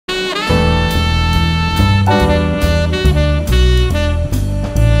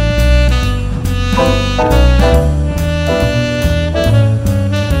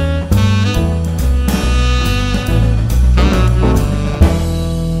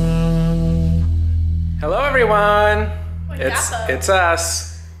everyone! It's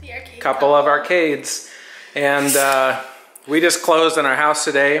us, couple of arcades, and we just closed on our house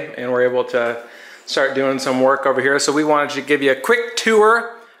today, and we're able to start doing some work over here. So we wanted to give you a quick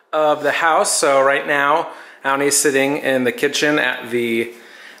tour of the house. So right now, Aunie's sitting in the kitchen at the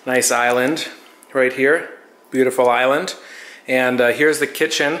nice island right here, beautiful island, and here's the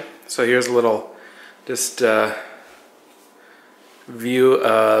kitchen. So here's a little just view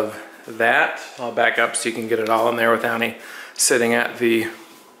of that. I'll back up so you can get it all in there with Annie sitting at the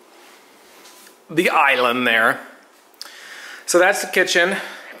island there. So that's the kitchen,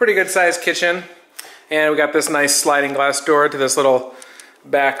 pretty good sized kitchen, and we got this nice sliding glass door to this little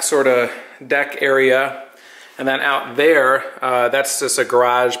back sort of deck area, and then out there that's just a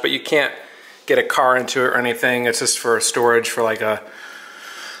garage, but you can't get a car into it or anything. It's just for storage for like a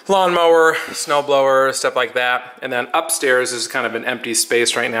lawnmower, snowblower, stuff like that. And then upstairs is kind of an empty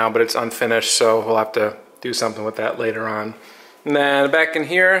space right now, but it's unfinished, so we'll have to do something with that later on. And then back in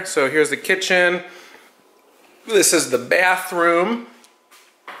here, so here's the kitchen. This is the bathroom.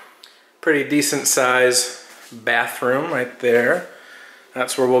 Pretty decent size bathroom right there.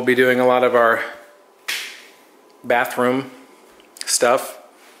 That's where we'll be doing a lot of our bathroom stuff.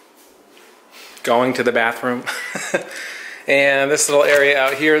 Going to the bathroom. And this little area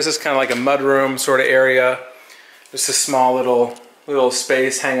out here is just kind of like a mudroom sort of area. Just a small little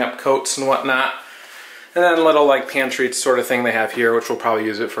space, hang up coats and whatnot. And then a little like pantry sort of thing they have here, which we'll probably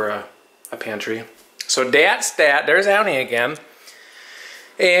use it for a pantry. So that's that. There's Aunie again.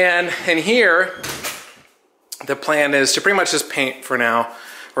 And in here, the plan is to pretty much just paint for now.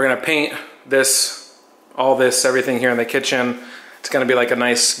 We're gonna paint this, all this, everything here in the kitchen. It's gonna be like a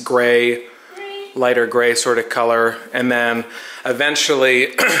nice gray, lighter gray sort of color, and then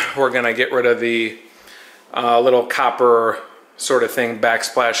eventually we're gonna get rid of the little copper sort of thing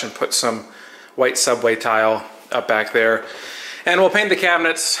backsplash and put some white subway tile up back there, and we'll paint the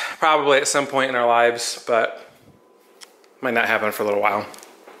cabinets probably at some point in our lives, but might not happen for a little while.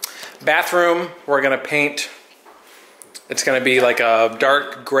 Bathroom, we're gonna paint. It's gonna be like a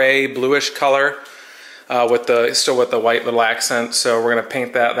dark gray bluish color still with the white little accent, so we're gonna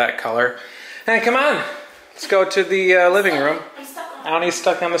paint that color. And come on, let's go to the living room. Aunie's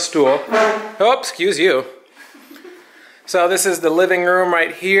stuck on the stool. Oh, excuse you. So this is the living room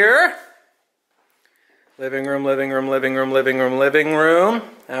right here. Living room, living room, living room, living room, living room.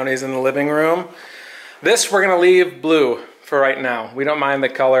 Aunie's in the living room. This we're gonna leave blue for right now. We don't mind the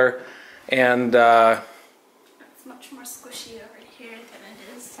color, and it's much more squishy over here than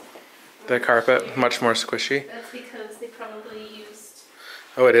it is. The carpet, much more squishy. That's because they probably used.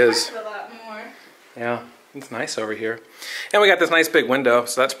 Oh, it is. A lot more. Yeah, it's nice over here. And we got this nice big window,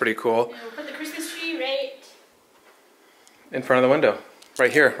 so that's pretty cool. Yeah, we'll put the Christmas tree right in front of the window.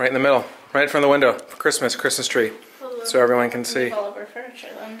 Right here, right in the middle. Right in front of the window. Christmas tree. So everyone can see. All of our furniture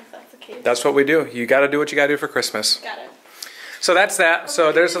then, if that's the case. That's what we do. You gotta do what you gotta do for Christmas. Got it. So that's that.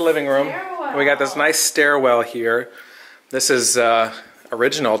 So there's the living room. Stairwell. We got this nice stairwell here. This is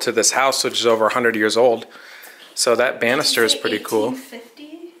original to this house, which is over 100 years old. So that banister is pretty cool.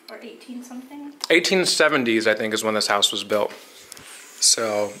 1850 or 18 something? 1870s, I think, is when this house was built.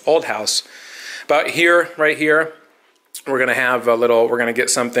 So, old house. But here, right here, we're gonna have a little, we're gonna get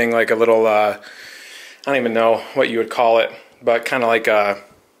something like a little, I don't even know what you would call it, but kind of like a,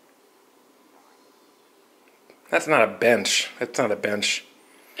 that's not a bench. It's not a bench.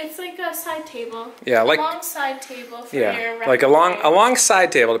 It's like a side table. Yeah, like a long side table for yeah, your record like a player. long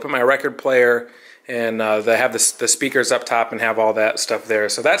side table to put my record player, and they have the speakers up top and have all that stuff there.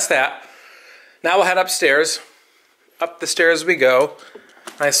 So that's that. Now we'll head upstairs. Up the stairs we go.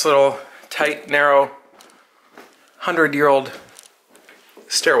 Nice little tight, narrow, 100-year-old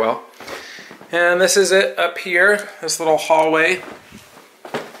stairwell. And this is it up here. This little hallway.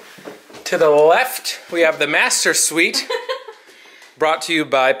 To the left, we have the master suite. Brought to you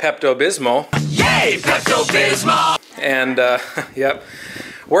by Pepto-Bismol. Yay, Pepto-Bismol! And, yep.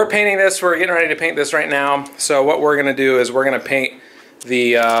 We're painting this. We're getting ready to paint this right now. So what we're going to do is we're going to paint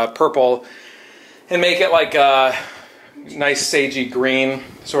the purple and make it like a nice sagey green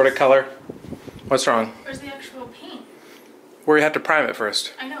sort of color. What's wrong? Where's the actual paint? We have to prime it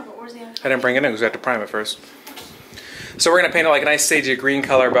first. I know, but where's the actual I didn't bring it in because we have to prime it first. So we're going to paint it like a nice sagey green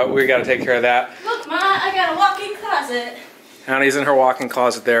color, but we got to take care of that. Look, Ma, I got a walk-in closet. Aunie's in her walk-in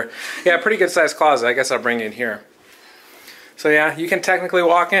closet there. Yeah, pretty good sized closet. I guess I'll bring you in here. So yeah, you can technically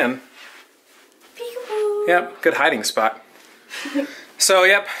walk in. Peekaboo. Yep, good hiding spot. So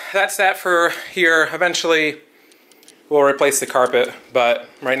yep, that's that for here. Eventually we'll replace the carpet, but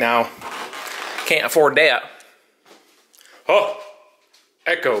right now can't afford that. Oh,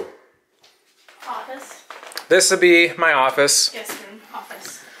 echo. Office. this would be my office. Guest room,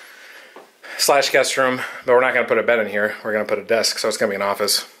 office. / guest room, but we're not going to put a bed in here. We're going to put a desk, so it's going to be an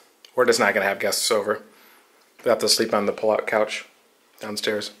office. We're just not going to have guests over. They have to sleep on the pull-out couch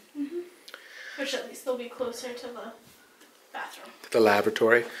downstairs. Which at least they'll be closer to the bathroom. The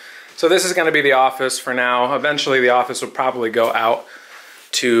laboratory. So this is going to be the office for now. Eventually the office will probably go out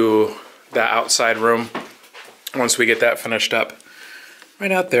to the outside room once we get that finished up.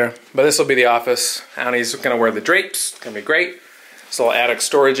 Right out there. But this will be the office. Annie's going to wear the drapes. It's going to be great. This little attic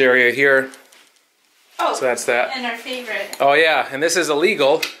storage area here. Oh, so that's that. And our favorite. Oh yeah, and this is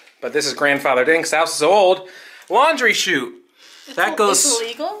illegal, but this is grandfathered in because the house is old. Laundry chute. That goes. It's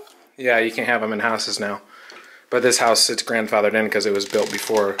illegal? Yeah, you can have them in houses now. But this house, it's grandfathered in because it was built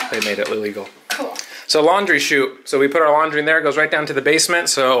before they made it illegal. Cool. So laundry chute. So we put our laundry in there. It goes right down to the basement,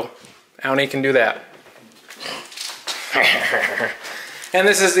 so Auni can do that. And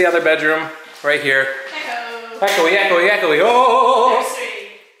this is the other bedroom right here. Echo. Echoey, echoey, echoey. Oh!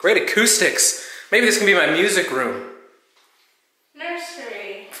 Nursery. Great acoustics. Maybe this can be my music room.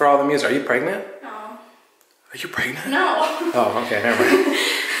 Nursery. For all the music. Are you pregnant? No. Are you pregnant? No. Oh, okay, never mind.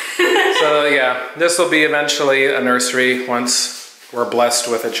 So yeah, this will be eventually a nursery once we're blessed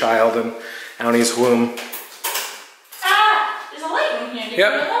with a child in Auni's womb. Ah! There's a light in here. Did you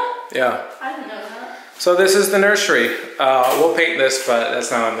know that? Yeah. I didn't know that. So this is the nursery. We'll paint this, but that's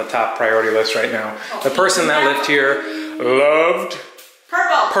not on the top priority list right now. The person that lived here loved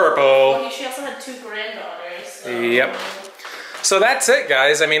purple. Okay, she also had 2 granddaughters. So. Yep. So that's it,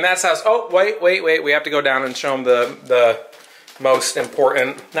 guys. I mean, that's how. Oh, wait. We have to go down and show them the most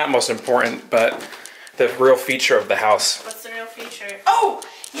important, not most important, but the real feature of the house. What's the real feature? Oh,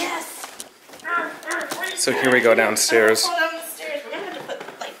 yes. So here we go downstairs. We're gonna have to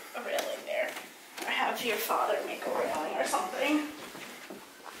put like a railing there, or have your father make a railing or something.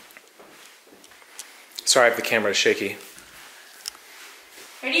 Sorry if the camera is shaky.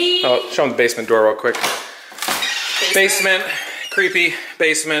 Ready? Oh, show them the basement door real quick. Basement, creepy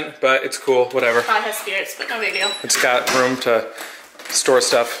basement, but it's cool, whatever. God has spirits, but no big deal. It's got room to store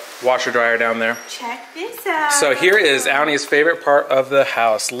stuff, washer dryer down there. Check this out. So here is Auni's favorite part of the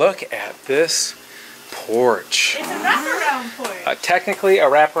house. Look at this porch. It's a wraparound porch. Technically a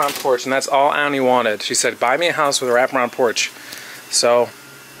wraparound porch, and that's all Auni wanted. She said, buy me a house with a wraparound porch. So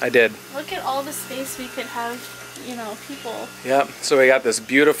I did. Look at all the space we could have, you know, people. Yep, so we got this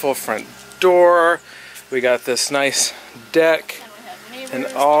beautiful front door. We got this nice deck. And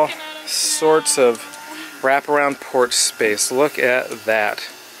all sorts of wraparound porch space. Look at that.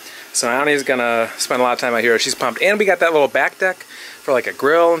 So Auni's gonna spend a lot of time out here. She's pumped. And we got that little back deck for like a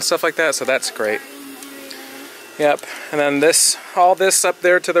grill and stuff like that, so that's great. Yep. And then this, all this up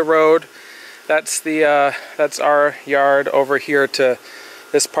there to the road, that's the that's our yard over here to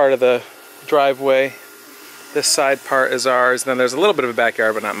this part of the driveway. This side part is ours. Then there's a little bit of a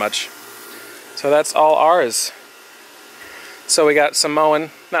backyard, but not much. So that's all ours. So we got some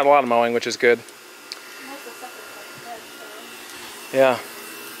mowing, not a lot of mowing, which is good. Yeah.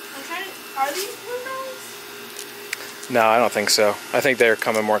 I'm trying to, are these blueberries? No, I don't think so. I think they're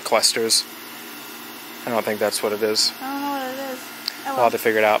coming more clusters. I don't think that's what it is. I don't know what it is. We'll have to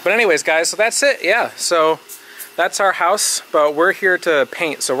figure it out. But anyways, guys, so that's it. Yeah, so that's our house, but we're here to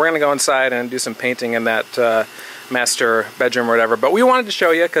paint. So we're going to go inside and do some painting in that master bedroom or whatever. But we wanted to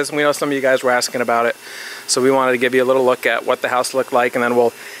show you because we know some of you guys were asking about it. So we wanted to give you a little look at what the house looked like, and then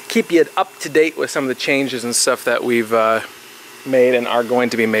we'll keep you up to date with some of the changes and stuff that we've made and are going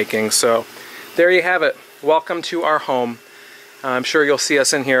to be making. So there you have it. Welcome to our home. I'm sure you'll see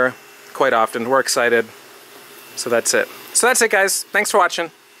us in here quite often. We're excited. So that's it. So that's it, guys. Thanks for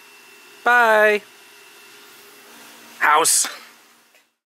watching. Bye. House.